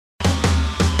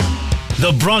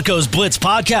The Broncos Blitz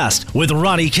Podcast with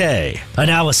Ronnie K.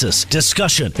 Analysis,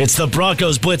 discussion. It's the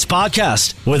Broncos Blitz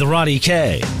Podcast with Ronnie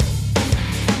K.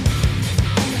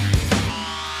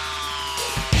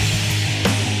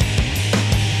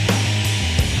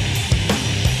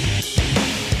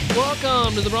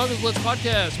 Welcome to the Broncos Blitz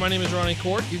Podcast. My name is Ronnie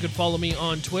Court. You can follow me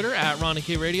on Twitter at Ronnie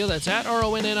K Radio. That's at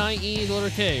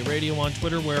RONNIE Radio on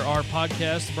Twitter, where our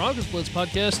podcast, the Broncos Blitz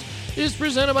Podcast, is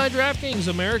presented by DraftKings,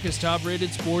 America's top-rated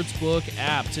sportsbook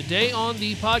app. Today on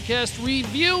the podcast,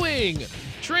 reviewing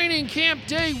training camp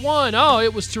day one. Oh,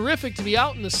 it was terrific to be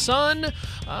out in the sun,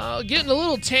 getting a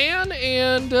little tan,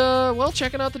 and,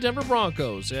 checking out the Denver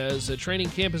Broncos as training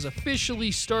camp has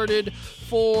officially started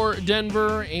for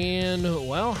Denver. And,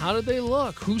 how did they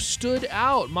look? Who stood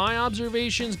out? My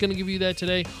observations, going to give you that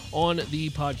today on the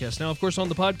podcast. Now, of course, on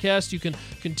the podcast, you can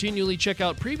continually check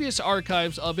out previous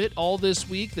archives of it all this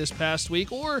week, this past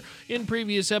week, or in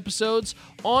previous episodes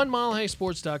on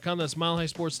milehighsports.com. That's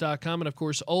milehighsports.com. And, of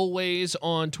course, always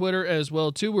on Twitter as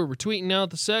well, too, where we're tweeting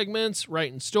out the segments,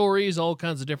 writing stories, all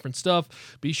kinds of different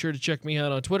stuff. Be sure to check me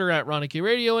out on Twitter at Ronnie K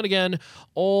Radio. And, again,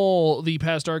 all the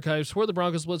past archives for the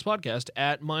Broncos Blitz Podcast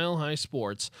at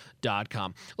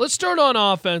milehighsports.com. Let's start on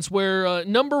offense, where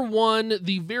number one,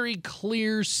 the very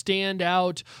clear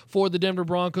standout for the Denver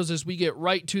Broncos as we get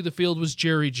right to the field was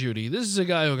Jerry Jeudy. This is a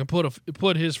guy who can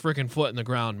put his freaking foot in the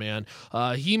ground, man.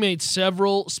 He made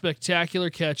several spectacular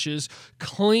catches,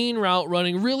 clean route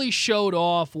running, really showed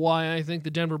off why I think the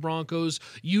Denver Broncos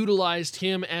utilized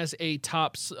him as a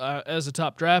top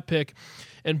draft pick.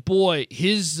 And boy,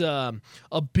 his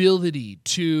ability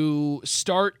to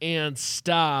start and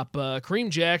stop, Kareem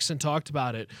Jackson talked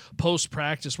about it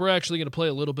post-practice. We're actually going to play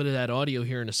a little bit of that audio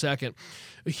here in a second.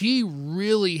 He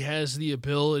really has the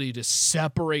ability to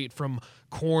separate from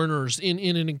corners in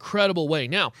an incredible way.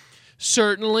 Now,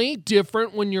 certainly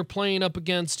different when you're playing up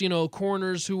against,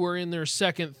 corners who are in their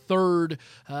second, third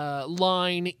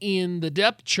line in the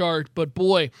depth chart. But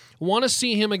boy, want to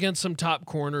see him against some top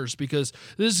corners, because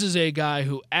this is a guy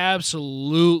who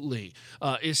absolutely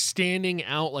is standing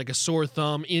out like a sore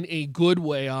thumb in a good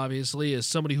way, obviously, as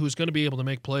somebody who's going to be able to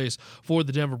make plays for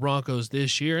the Denver Broncos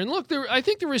this year. And look, I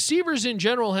think the receivers in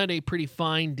general had a pretty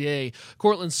fine day.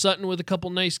 Cortland Sutton with a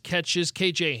couple nice catches.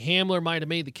 KJ Hamler might have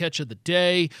made the catch of the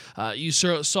day. You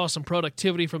saw some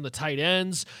productivity from the tight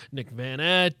ends, Nick Van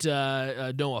Ette,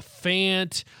 Noah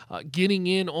Fant, getting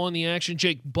in on the action.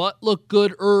 Jake Butt looked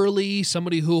good early,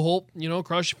 somebody who hope,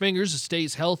 cross your fingers,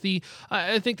 stays healthy.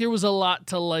 I think there was a lot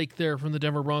to like there from the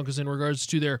Denver Broncos in regards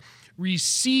to their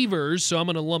receivers, so I'm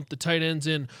going to lump the tight ends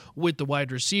in with the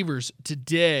wide receivers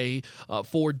today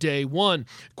for day one.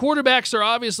 Quarterbacks are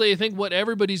obviously, I think, what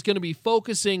everybody's going to be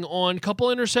focusing on. Couple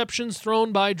interceptions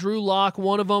thrown by Drew Lock,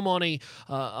 one of them on a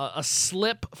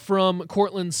slip from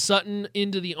Cortland Sutton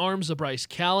into the arms of Bryce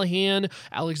Callahan.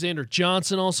 Alexander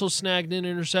Johnson also snagged an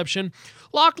interception.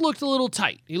 Locke looked a little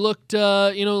tight. He looked,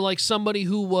 like somebody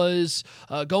who was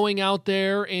going out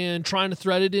there and trying to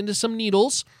thread it into some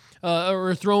needles.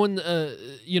 Or throwing,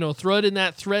 thread in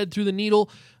that thread through the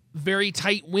needle, very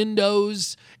tight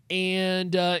windows,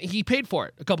 and he paid for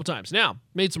it a couple times. Now,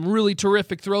 made some really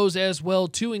terrific throws as well,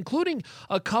 too, including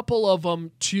a couple of them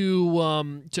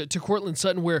to Cortland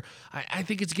Sutton, where I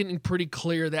think it's getting pretty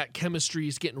clear that chemistry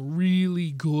is getting really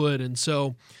good, and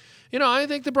so I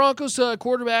think the Broncos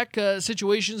quarterback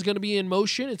situation is going to be in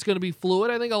motion. It's going to be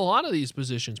fluid. I think a lot of these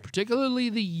positions, particularly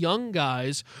the young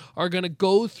guys, are going to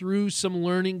go through some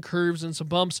learning curves and some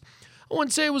bumps. I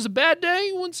wouldn't say it was a bad day.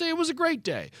 I wouldn't say it was a great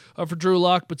day for Drew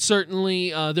Lock, but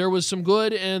certainly there was some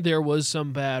good and there was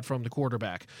some bad from the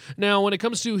quarterback. Now, when it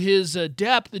comes to his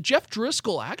depth, Jeff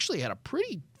Driscoll actually had a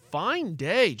pretty fine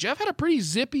day. Jeff had a pretty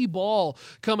zippy ball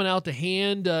coming out the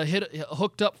hand,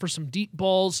 hooked up for some deep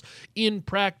balls in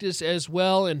practice as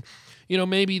well. And,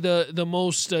 maybe the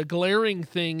most glaring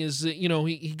thing is that,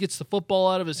 he gets the football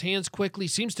out of his hands quickly,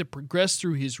 seems to progress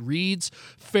through his reads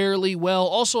fairly well.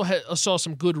 Also saw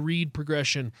some good read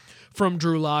progression from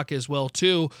Drew Lock as well,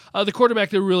 too. The quarterback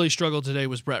that really struggled today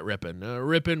was Brett Rippon.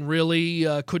 Rippon really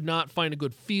could not find a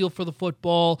good feel for the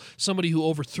football, somebody who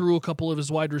overthrew a couple of his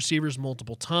wide receivers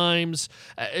multiple times.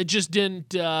 It just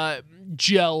didn't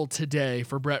gel today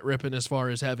for Brett Rippon as far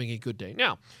as having a good day.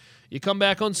 Now, you come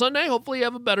back on Sunday, hopefully you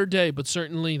have a better day, but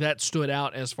certainly that stood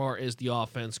out as far as the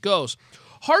offense goes.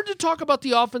 Hard to talk about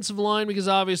the offensive line because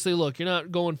obviously, look, you're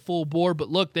not going full bore, but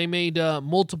look, they made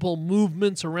multiple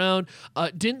movements around.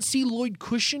 Didn't see Lloyd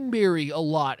Cushenberry a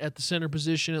lot at the center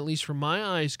position, at least from my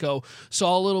eyes go.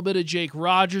 Saw a little bit of Jake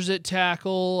Rogers at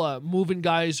tackle, moving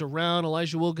guys around.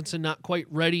 Elijah Wilkinson not quite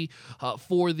ready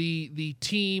for the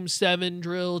team 7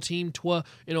 drill, team 12,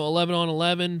 11 on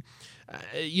 11.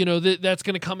 that's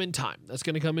going to come in time. That's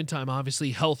going to come in time.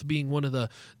 Obviously, health being one of the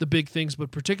big things,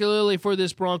 but particularly for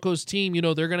this Broncos team,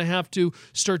 they're going to have to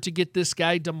start to get this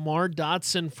guy DeMar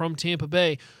Dotson from Tampa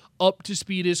Bay up to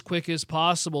speed as quick as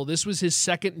possible. This was his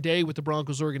second day with the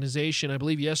Broncos organization. I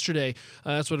believe yesterday,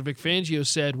 that's what Vic Fangio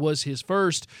said, was his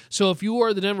first. So if you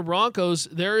are the Denver Broncos,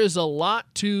 there is a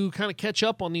lot to kind of catch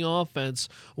up on the offense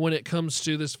when it comes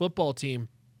to this football team.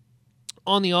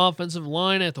 On the offensive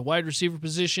line, at the wide receiver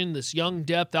position, this young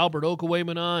depth, Albert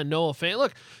Okwuegbunam and Noah Fant.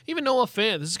 Look, even Noah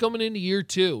Fant, this is coming into year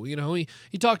 2.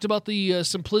 He talked about the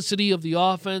simplicity of the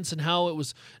offense and how it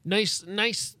was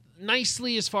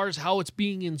nicely as far as how it's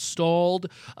being installed.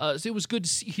 So it was good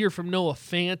to hear from Noah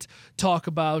Fant talk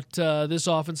about this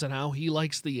offense and how he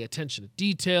likes the attention to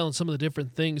detail and some of the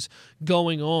different things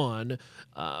going on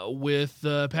with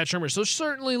Pat Shurmur. So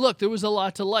certainly, look, there was a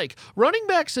lot to like. Running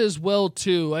backs as well,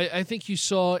 too. I think you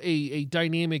saw a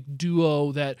dynamic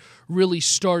duo that really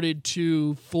started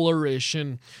to flourish.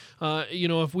 And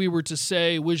if we were to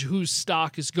say whose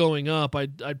stock is going up,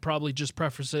 I'd probably just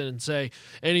preface it and say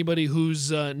anybody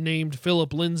who's named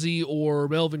Phillip Lindsay or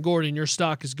Melvin Gordon, your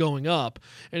stock is going up.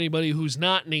 Anybody who's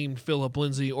not named Phillip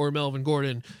Lindsay or Melvin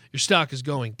Gordon, your stock is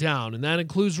going down. And that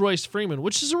includes Royce Freeman,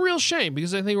 which is a real shame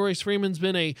because I think Royce Freeman's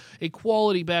been a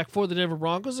quality back for the Denver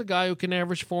Broncos, a guy who can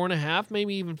average 4.5,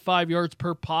 maybe even 5 yards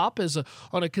per pop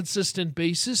on a consistent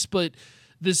basis. But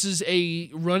this is a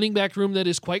running back room that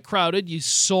is quite crowded. You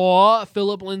saw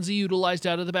Phillip Lindsay utilized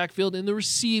out of the backfield in the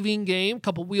receiving game. A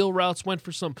couple wheel routes went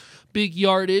for some big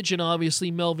yardage, and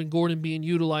obviously Melvin Gordon being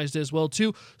utilized as well,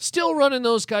 too. Still running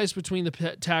those guys between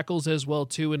the tackles as well,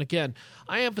 too. And again,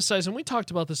 I emphasize, and we talked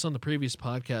about this on the previous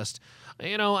podcast,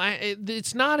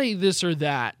 it's not a this or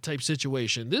that type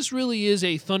situation. This really is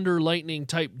a thunder lightning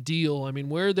type deal. I mean,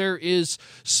 where there is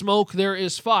smoke, there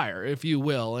is fire, if you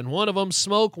will. And one of them's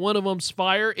smoke, one of them's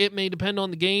fire. It may depend on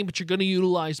the game, but you're going to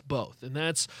utilize both. And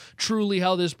that's truly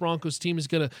how this Broncos team is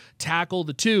going to tackle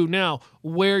the two. Now,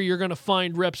 where you're going to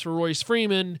find reps for Royce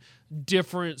Freeman,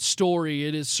 different story.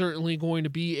 It is certainly going to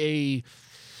be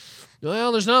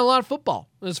there's not a lot of football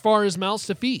as far as mouths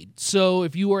to feed. So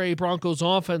if you are a Broncos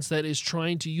offense that is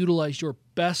trying to utilize your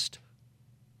best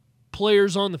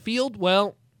players on the field,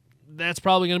 well, that's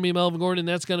probably going to be Melvin Gordon.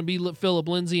 That's going to be Phillip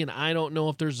Lindsay, and I don't know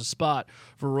if there's a spot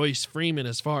for Royce Freeman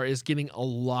as far as getting a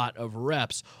lot of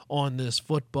reps on this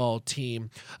football team.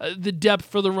 The depth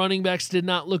for the running backs did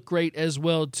not look great as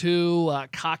well, too.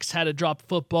 Cox had to drop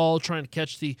football trying to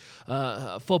catch the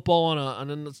football on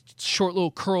a short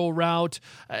little curl route.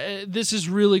 This is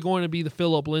really going to be the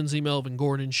Phillip Lindsay, Melvin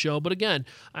Gordon show. But again,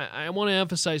 I want to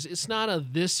emphasize it's not a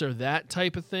this or that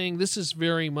type of thing. This is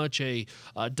very much a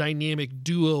dynamic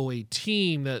duo, a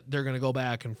team that they're going to go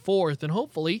back and forth and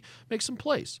hopefully make some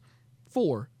plays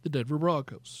for the Denver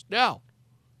Broncos. Now,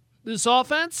 this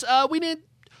offense, we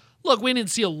didn't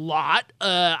see a lot.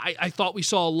 I thought we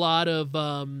saw a lot of,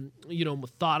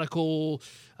 methodical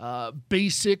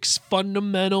basics,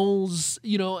 fundamentals,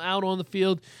 out on the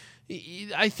field.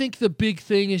 I think the big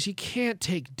thing is you can't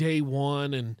take day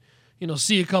one and,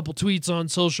 see a couple tweets on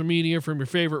social media from your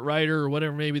favorite writer or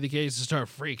whatever may be the case and start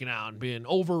freaking out and being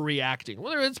overreacting,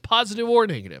 whether it's positive or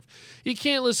negative. You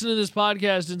can't listen to this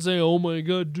podcast and say, oh my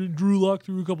God, Drew Lock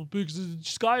threw a couple picks, the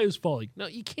sky is falling. No,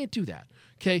 you can't do that,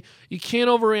 okay? You can't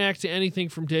overreact to anything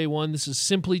from day one. This is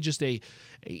simply just a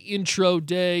intro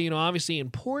day, obviously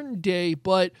important day,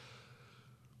 but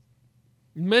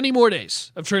many more days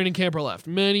of training camp are left.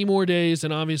 Many more days,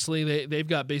 and obviously they've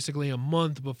got basically a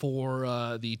month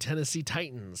before the Tennessee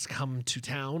Titans come to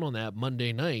town on that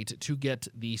Monday night to get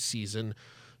the season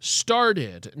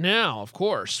started. Now, of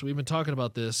course, we've been talking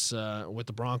about this with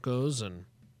the Broncos, and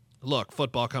look,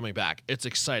 football coming back. It's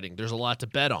exciting. There's a lot to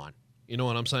bet on. You know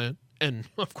what I'm saying? And,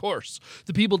 of course,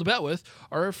 the people to bet with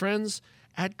are our friends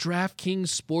at DraftKings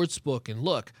Sportsbook. And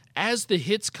look, as the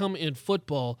hits come in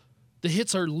football, the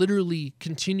hits are literally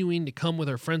continuing to come with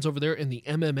our friends over there in the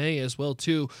MMA as well,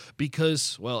 too,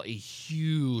 because, well, a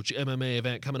huge MMA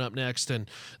event coming up next, and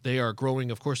they are growing,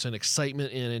 of course, in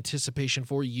excitement and anticipation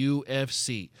for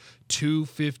UFC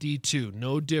 252.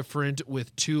 No different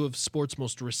with two of sports'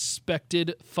 most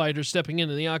respected fighters stepping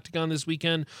into the octagon this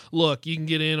weekend. Look, you can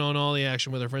get in on all the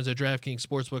action with our friends at DraftKings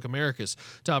Sportsbook, America's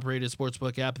top-rated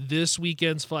sportsbook app. This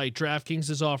weekend's fight,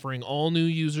 DraftKings is offering all new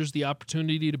users the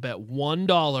opportunity to bet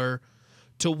 $1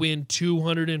 to win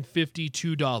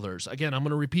 $252. Again, I'm going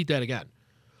to repeat that again.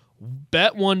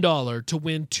 Bet $1 to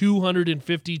win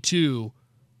 $252.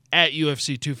 at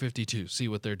UFC 252. See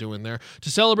what they're doing there.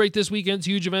 To celebrate this weekend's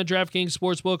huge event, DraftKings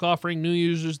Sportsbook offering new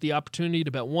users the opportunity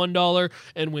to bet $1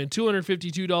 and win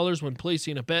 $252 when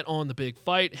placing a bet on the big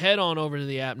fight. Head on over to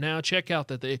the app now. Check out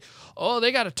that they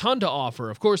got a ton to offer,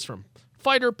 of course, from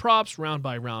fighter props,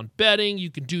 round-by-round betting. You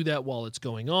can do that while it's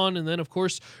going on. And then, of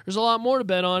course, there's a lot more to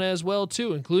bet on as well,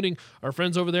 too, including our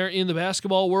friends over there in the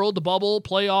basketball world. The bubble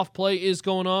playoff play is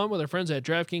going on with our friends at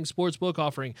DraftKings Sportsbook,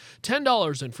 offering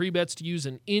 $10 in free bets to use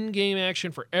in in-game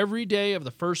action for every day of the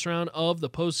first round of the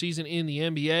postseason in the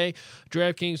NBA.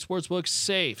 DraftKings Sportsbook,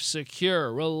 safe,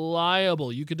 secure,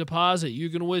 reliable. You can deposit,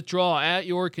 you can withdraw at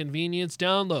your convenience.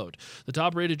 Download the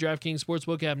top-rated DraftKings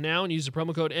Sportsbook app now and use the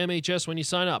promo code MHS when you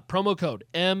sign up. Promo code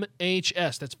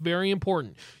MHS. That's very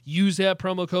important. Use that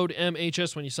promo code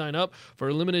MHS when you sign up. For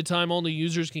a limited time only,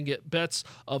 users can get bets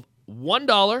of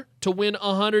 $1 to win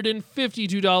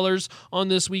 $152 on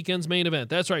this weekend's main event.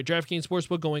 That's right, DraftKings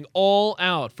Sportsbook going all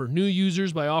out for new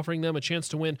users by offering them a chance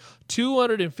to win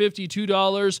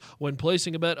 $252 when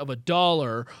placing a bet of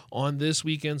 $1 on this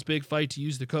weekend's big fight. To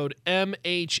use the code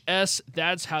MHS,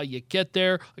 that's how you get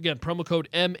there. Again, promo code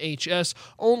MHS,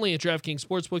 only at DraftKings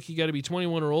Sportsbook. You got to be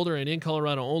 21 or older and in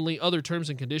Colorado only. Other terms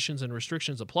and conditions and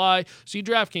restrictions apply. See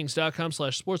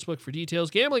DraftKings.com/sportsbook for details.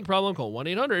 Gambling problem? Call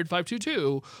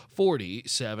 1-800-522-4700.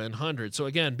 So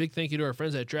again, big thank you to our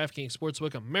friends at DraftKings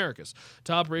Sportsbook, America's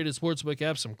top-rated sportsbook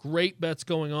app. Some great bets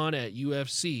going on at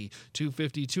UFC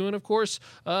 252, and of course,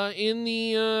 in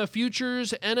the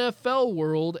futures NFL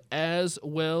world as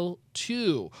well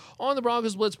too. On the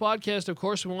Broncos Blitz podcast, of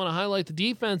course, we want to highlight the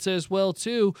defense as well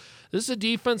too. This is a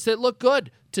defense that looked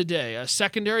good today. A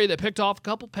secondary that picked off a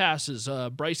couple passes.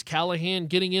 Bryce Callahan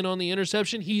getting in on the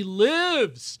interception. He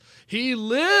lives.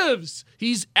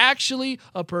 He's actually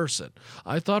a person.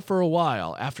 I thought for a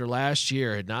while after last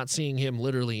year, not seeing him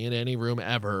literally in any room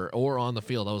ever or on the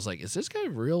field, I was like, is this guy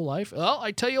real life? Well,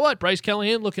 I tell you what, Bryce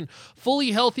Callahan looking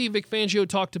fully healthy. Vic Fangio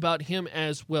talked about him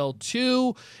as well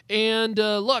too. And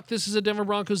look, this is a Denver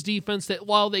Broncos defense that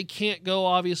while they can't go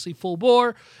obviously full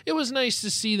bore, it was nice to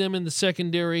see them in the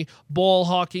secondary ball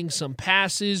hawking some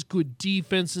passes, good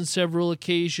defense in several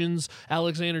occasions.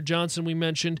 Alexander Johnson, we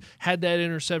mentioned, had that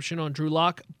interception on Drew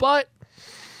Lock, but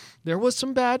there was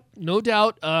some bad, no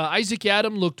doubt. Isaac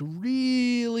Adam looked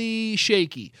really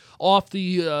shaky off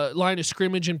the line of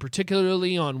scrimmage, and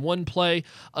particularly on one play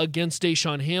against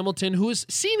Deshaun Hamilton, who has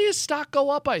seen his stock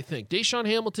go up, I think. Deshaun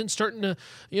Hamilton starting to,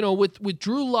 with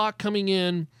Drew Lock coming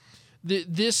in,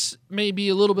 this may be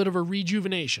a little bit of a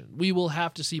rejuvenation. We will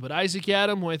have to see. But Isaac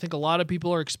Adam, who I think a lot of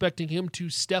people are expecting him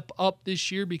to step up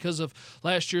this year because of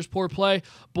last year's poor play,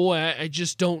 boy, I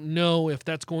just don't know if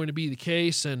that's going to be the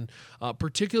case. And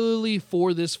particularly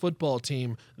for this football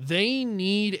team, they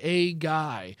need a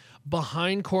guy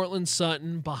behind Cortland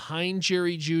Sutton, behind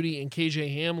Jerry Jeudy and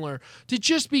KJ Hamler to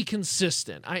just be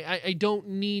consistent. I don't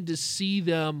need to see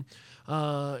them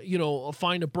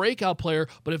find a breakout player,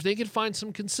 but if they could find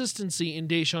some consistency in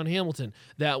Deshaun Hamilton,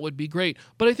 that would be great.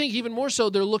 But I think even more so,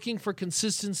 they're looking for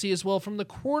consistency as well from the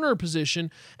corner position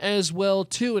as well,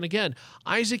 too. And again,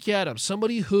 Isaac Adams,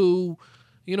 somebody who,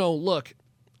 look,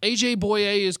 A.J. Boye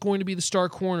is going to be the star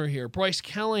corner here. Bryce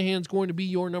Callahan's going to be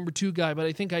your number 2 guy, but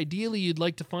I think ideally you'd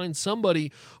like to find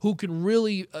somebody who can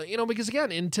really, because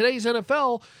again, in today's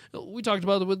NFL, we talked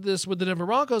about with the Denver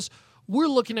Broncos, we're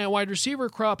looking at wide receiver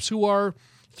crops who are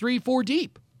 3-4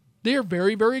 deep. They're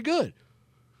very, very good.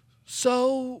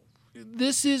 So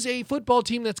this is a football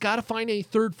team that's got to find a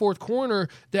 3rd, 4th corner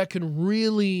that can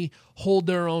really hold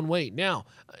their own weight. Now,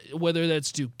 whether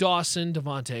that's Duke Dawson,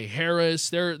 Devontae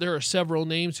Harris, there are several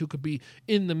names who could be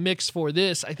in the mix for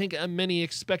this. I think many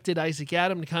expected Isaac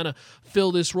Adam to kind of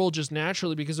fill this role just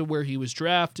naturally because of where he was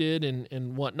drafted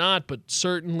and whatnot, but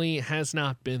certainly has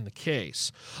not been the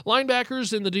case.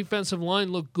 Linebackers in the defensive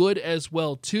line look good as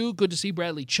well, too. Good to see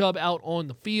Bradley Chubb out on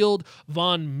the field.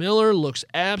 Von Miller looks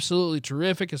absolutely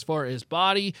terrific as far as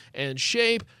body and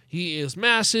shape. He is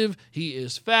massive. He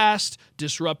is fast.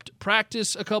 Disrupt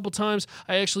practice a couple times.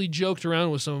 I actually joked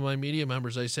around with some of my media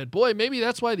members. I said, boy, maybe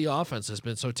that's why the offense has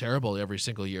been so terrible every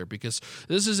single year, because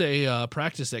this is a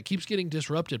practice that keeps getting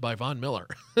disrupted by Von Miller.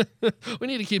 We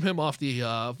need to keep him off the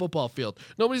football field.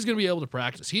 Nobody's going to be able to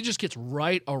practice. He just gets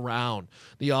right around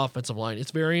the offensive line.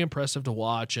 It's very impressive to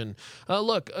watch. And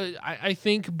look, I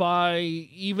think by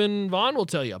even Von will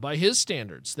tell you, by his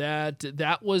standards,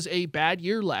 that was a bad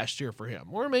year last year for him,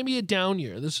 or maybe a down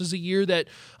year. This was a year that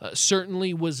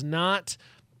certainly was not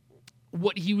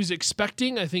what he was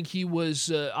expecting. I think he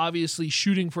was obviously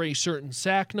shooting for a certain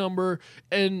sack number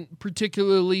and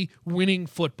particularly winning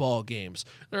football games.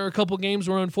 There are a couple games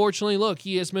where, unfortunately, look,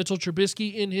 he has Mitchell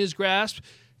Trubisky in his grasp.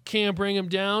 can't bring him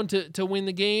down to win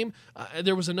the game.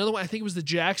 There was another one. I think it was the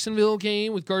Jacksonville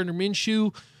game with Gardner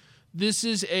Minshew. This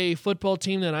is a football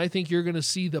team that I think you're going to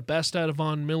see the best out of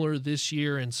Von Miller this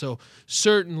year. And so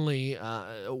certainly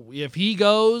if he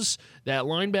goes, that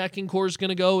linebacking core is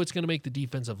going to go. It's going to make the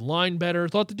defensive line better.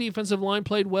 Thought the defensive line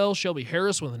played well. Shelby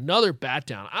Harris with another bat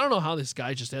down. I don't know how this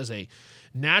guy just has a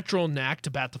natural knack to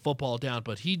bat the football down,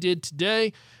 but he did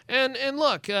today. And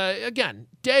look, again,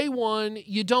 day one,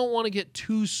 you don't want to get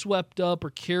too swept up or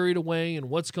carried away in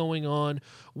what's going on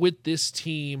with this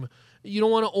team. You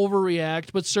don't want to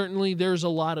overreact, but certainly there's a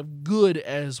lot of good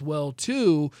as well,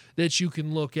 too, that you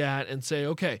can look at and say,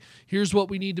 okay, here's what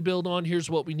we need to build on, here's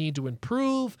what we need to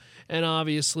improve, and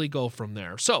obviously go from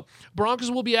there. So,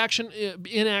 Broncos will be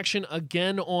in action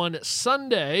again on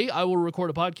Sunday. I will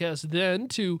record a podcast then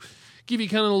to give you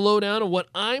kind of a lowdown of what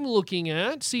I'm looking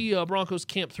at, see Broncos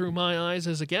camp through my eyes,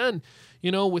 as again,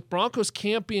 with Broncos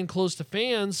camp being closed to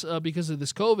fans because of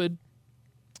this COVID,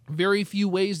 very few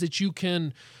ways that you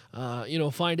can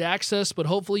find access, but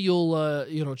hopefully you'll,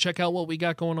 check out what we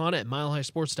got going on at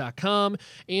milehighsports.com.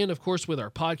 And of course, with our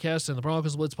podcast and the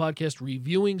Broncos Blitz podcast,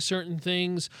 reviewing certain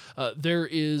things, there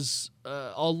is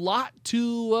a lot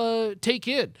to take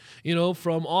in,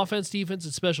 from offense, defense,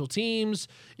 and special teams.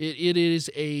 It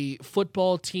is a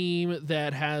football team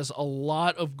that has a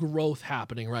lot of growth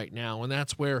happening right now. And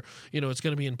that's where, it's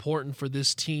going to be important for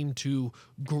this team to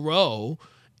grow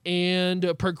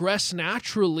and progress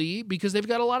naturally, because they've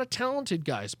got a lot of talented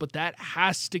guys, but that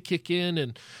has to kick in,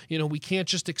 and we can't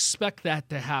just expect that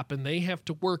to happen. They have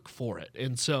to work for it.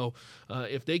 And so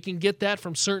if they can get that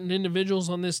from certain individuals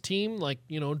on this team, like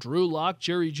Drew Lock,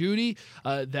 Jerry Jeudy,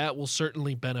 that will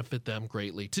certainly benefit them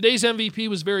greatly. Today's MVP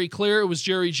was very clear. It was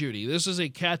Jerry Jeudy. This is a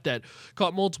cat that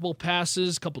caught multiple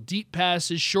passes, a couple deep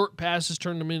passes, short passes,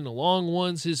 turned them into long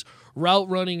ones. His route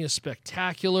running is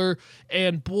spectacular,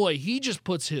 and boy, he just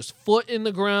puts his foot in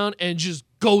the ground and just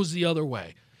goes the other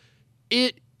way.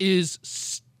 It is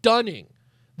stunning,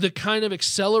 the kind of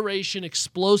acceleration,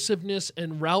 explosiveness,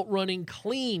 and route running,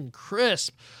 clean,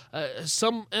 crisp.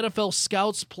 Some NFL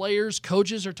scouts, players,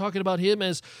 coaches are talking about him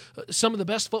as some of the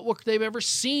best footwork they've ever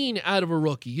seen out of a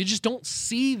rookie. You just don't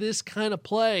see this kind of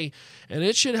play, and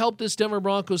it should help this Denver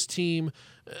Broncos team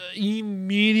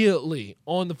immediately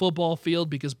on the football field,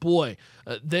 because boy,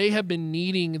 they have been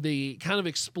needing the kind of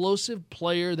explosive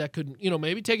player that could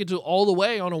maybe take it to all the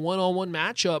way on a one-on-one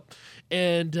matchup,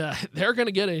 and they're going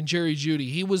to get it in Jerry Jeudy.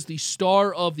 He was the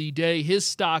star of the day. His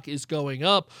stock is going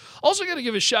up. Also going to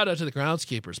give a shout out to the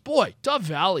groundskeepers. Boy, Dove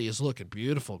Valley is looking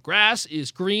beautiful. Grass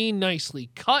is green, nicely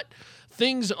cut.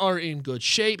 Things are in good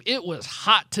shape. It was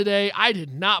hot today. I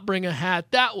did not bring a hat.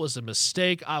 That was a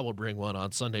mistake. I will bring one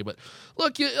on Sunday. But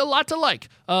look, a lot to like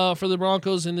for the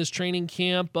Broncos in this training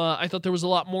camp. I thought there was a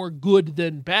lot more good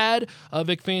than bad.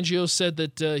 Vic Fangio said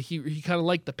that he kind of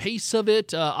liked the pace of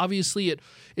it. Obviously,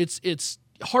 it's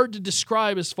hard to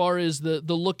describe as far as the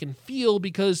look and feel,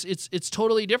 because it's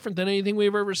totally different than anything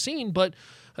we've ever seen. But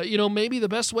maybe the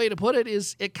best way to put it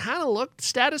is it kind of looked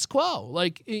status quo.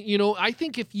 Like, I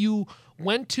think if you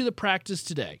went to the practice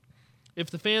today, if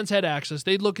the fans had access,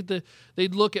 they'd look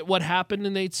at what happened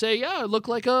and they'd say, yeah, it looked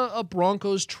like a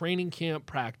Broncos training camp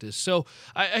practice. So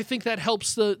I think that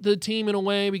helps the team in a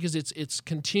way, because it's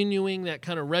continuing that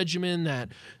kind of regimen,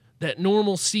 that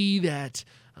normalcy, that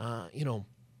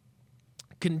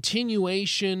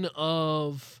continuation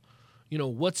of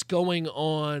what's going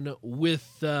on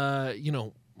with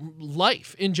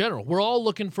life in general. We're all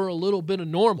looking for a little bit of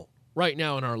normal right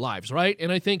now in our lives, right?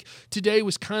 And I think today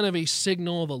was kind of a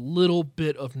signal of a little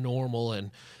bit of normal,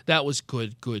 and that was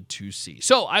good to see.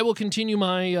 So I will continue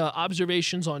my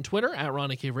observations on Twitter at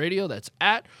Ronnie K Radio. That's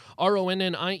at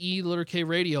RONNIE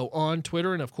Radio on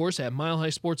Twitter, and of course at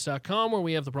milehighsports.com, where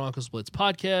we have the Broncos Blitz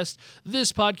podcast.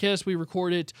 This podcast, we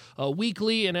record it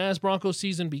weekly, and as Broncos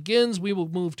season begins, we will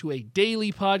move to a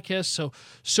daily podcast. So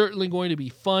certainly going to be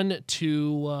fun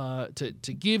to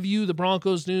give you the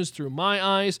Broncos news through my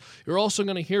eyes. You're also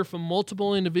going to hear from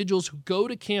multiple individuals who go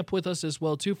to camp with us as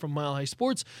well, too, from Mile High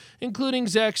Sports, including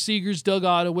Zach Seegers, Doug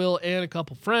Ottewill, and a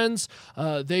couple friends.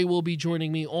 They will be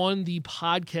joining me on the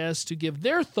podcast to give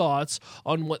their thoughts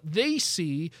on what they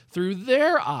see through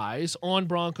their eyes on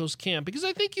Broncos camp, because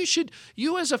I think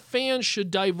you as a fan should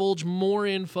divulge more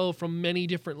info from many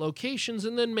different locations,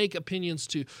 and then make opinions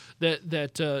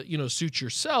that suit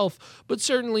yourself. But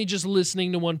certainly just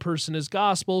listening to one person is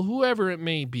gospel, whoever it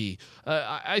may be.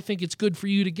 I think think it's good for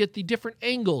you to get the different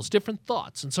angles, different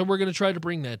thoughts. And so we're going to try to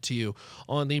bring that to you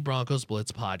on the Broncos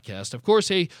Blitz podcast. Of course,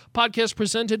 a podcast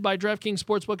presented by DraftKings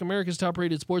Sportsbook, America's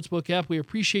top-rated sportsbook app. We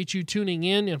appreciate you tuning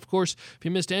in. And of course, if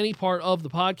you missed any part of the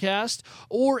podcast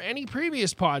or any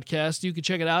previous podcast, you can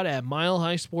check it out at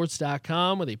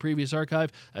milehighsports.com with a previous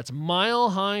archive. That's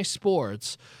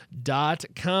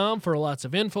milehighsports.com for lots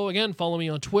of info. Again, follow me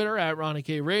on Twitter at Ronnie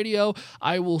K Radio.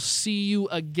 I will see you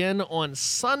again on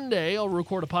Sunday. I'll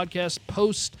record a podcast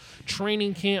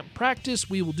post-training camp practice.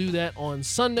 We will do that on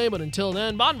Sunday. But until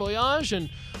then, bon voyage, and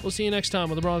we'll see you next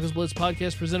time on the Broncos Blitz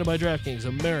podcast presented by DraftKings,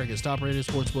 America's top-rated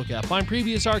sportsbook app. Find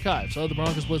previous archives of the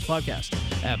Broncos Blitz podcast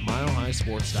at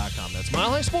milehighsports.com. That's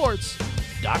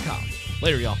milehighsports.com.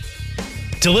 Later, y'all.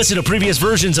 To listen to previous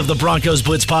versions of the Broncos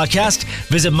Blitz podcast,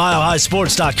 visit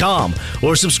milehighsports.com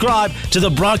or subscribe to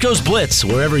the Broncos Blitz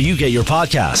wherever you get your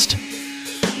podcast.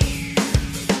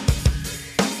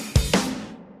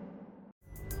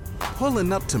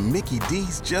 Pulling up to Mickey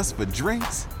D's just for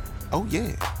drinks? Oh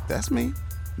yeah, that's me.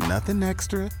 Nothing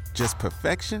extra, just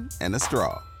perfection and a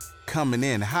straw. Coming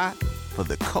in hot for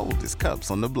the coldest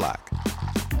cups on the block.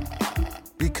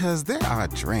 Because there are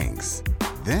drinks.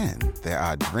 Then there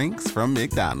are drinks from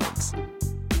McDonald's.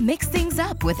 Mix things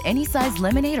up with any size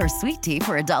lemonade or sweet tea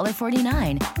for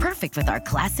 $1.49. Perfect with our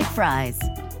classic fries.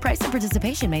 Price and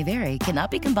participation may vary. Cannot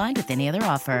be combined with any other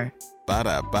offer.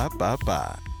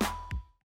 Ba-da-ba-ba-ba.